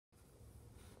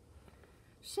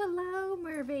Shalom,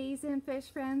 mermaids and fish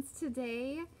friends.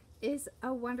 Today is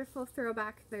a wonderful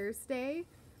Throwback Thursday,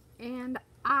 and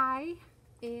I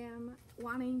am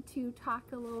wanting to talk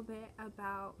a little bit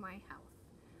about my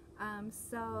health.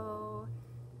 So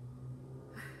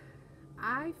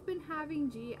I've been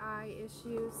having GI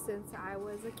issues since I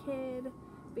was a kid,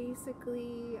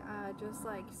 basically just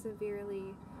like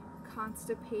severely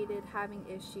constipated, having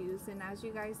issues. And as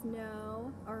you guys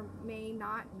know or may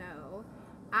not know,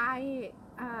 I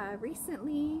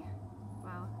recently,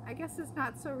 well, I guess it's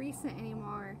not so recent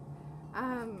anymore.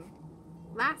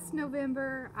 Last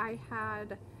November I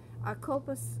had a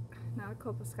not a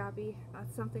colposcopy,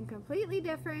 that's something completely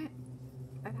different.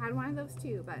 I've had one of those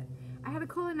too, but I had a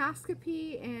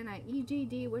colonoscopy and an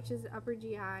EGD, which is upper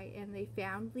GI, and they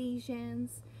found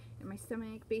lesions in my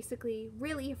stomach, basically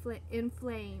really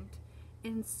inflamed.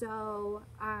 And so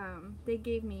they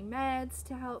gave me meds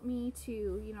to help me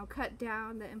to, cut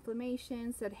down the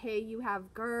inflammation, said, hey, you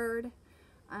have GERD.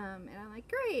 And I'm like,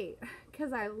 great,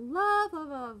 because I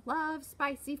love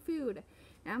spicy food.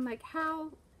 And I'm like, how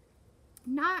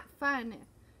not fun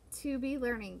to be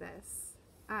learning this.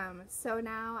 So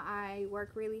now I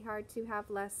work really hard to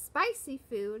have less spicy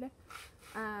food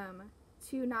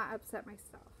to not upset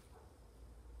myself.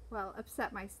 Well,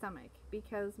 upset my stomach,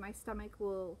 because my stomach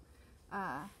will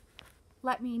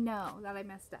let me know that I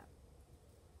messed up.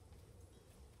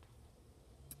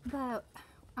 But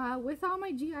with all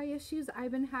my GI issues,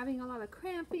 I've been having a lot of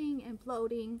cramping and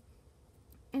bloating,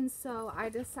 and so I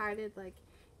decided,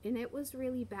 and it was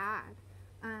really bad,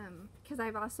 because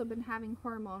I've also been having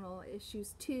hormonal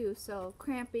issues too, so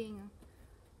cramping,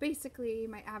 basically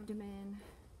my abdomen,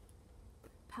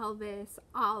 pelvis,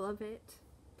 all of it.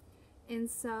 And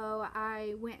so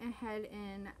I went ahead,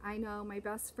 and I know my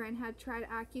best friend had tried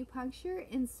acupuncture,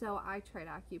 and so I tried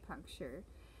acupuncture.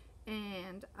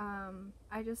 And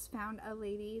I just found a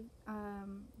lady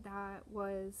that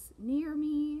was near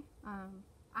me.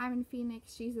 I'm in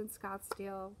Phoenix, she's in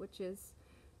Scottsdale, which is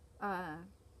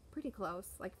pretty close,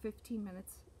 like 15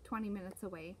 minutes, 20 minutes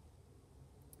away.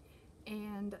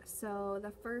 And so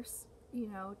the first,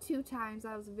 2 times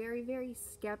I was very, very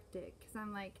skeptic, because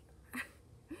I'm like,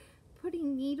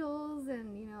 putting needles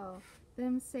and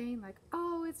them saying like,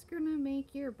 oh, it's gonna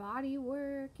make your body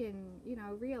work and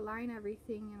realign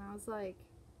everything, and I was like,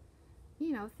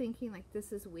 thinking like,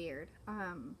 this is weird.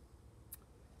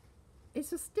 It's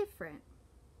just different,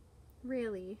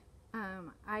 really.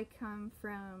 I'm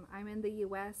in the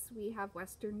US, we have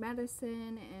Western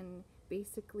medicine, and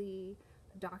basically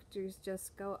doctors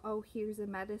just go, oh, here's a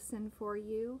medicine for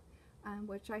you.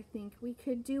 Which I think we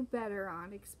could do better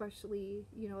on, especially,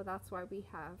 that's why we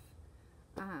have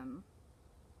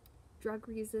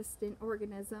drug-resistant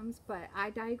organisms, but I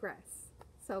digress.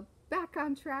 So back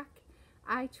on track,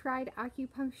 I tried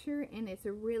acupuncture, and it's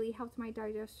really helped my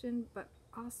digestion, but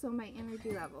also my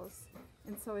energy levels.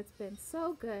 And so it's been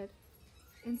so good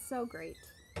and so great.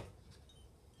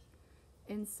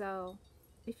 And so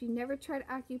if you never tried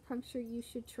acupuncture, you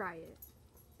should try it,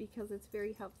 because it's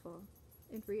very helpful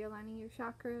in realigning your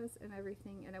chakras and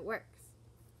everything, and it works.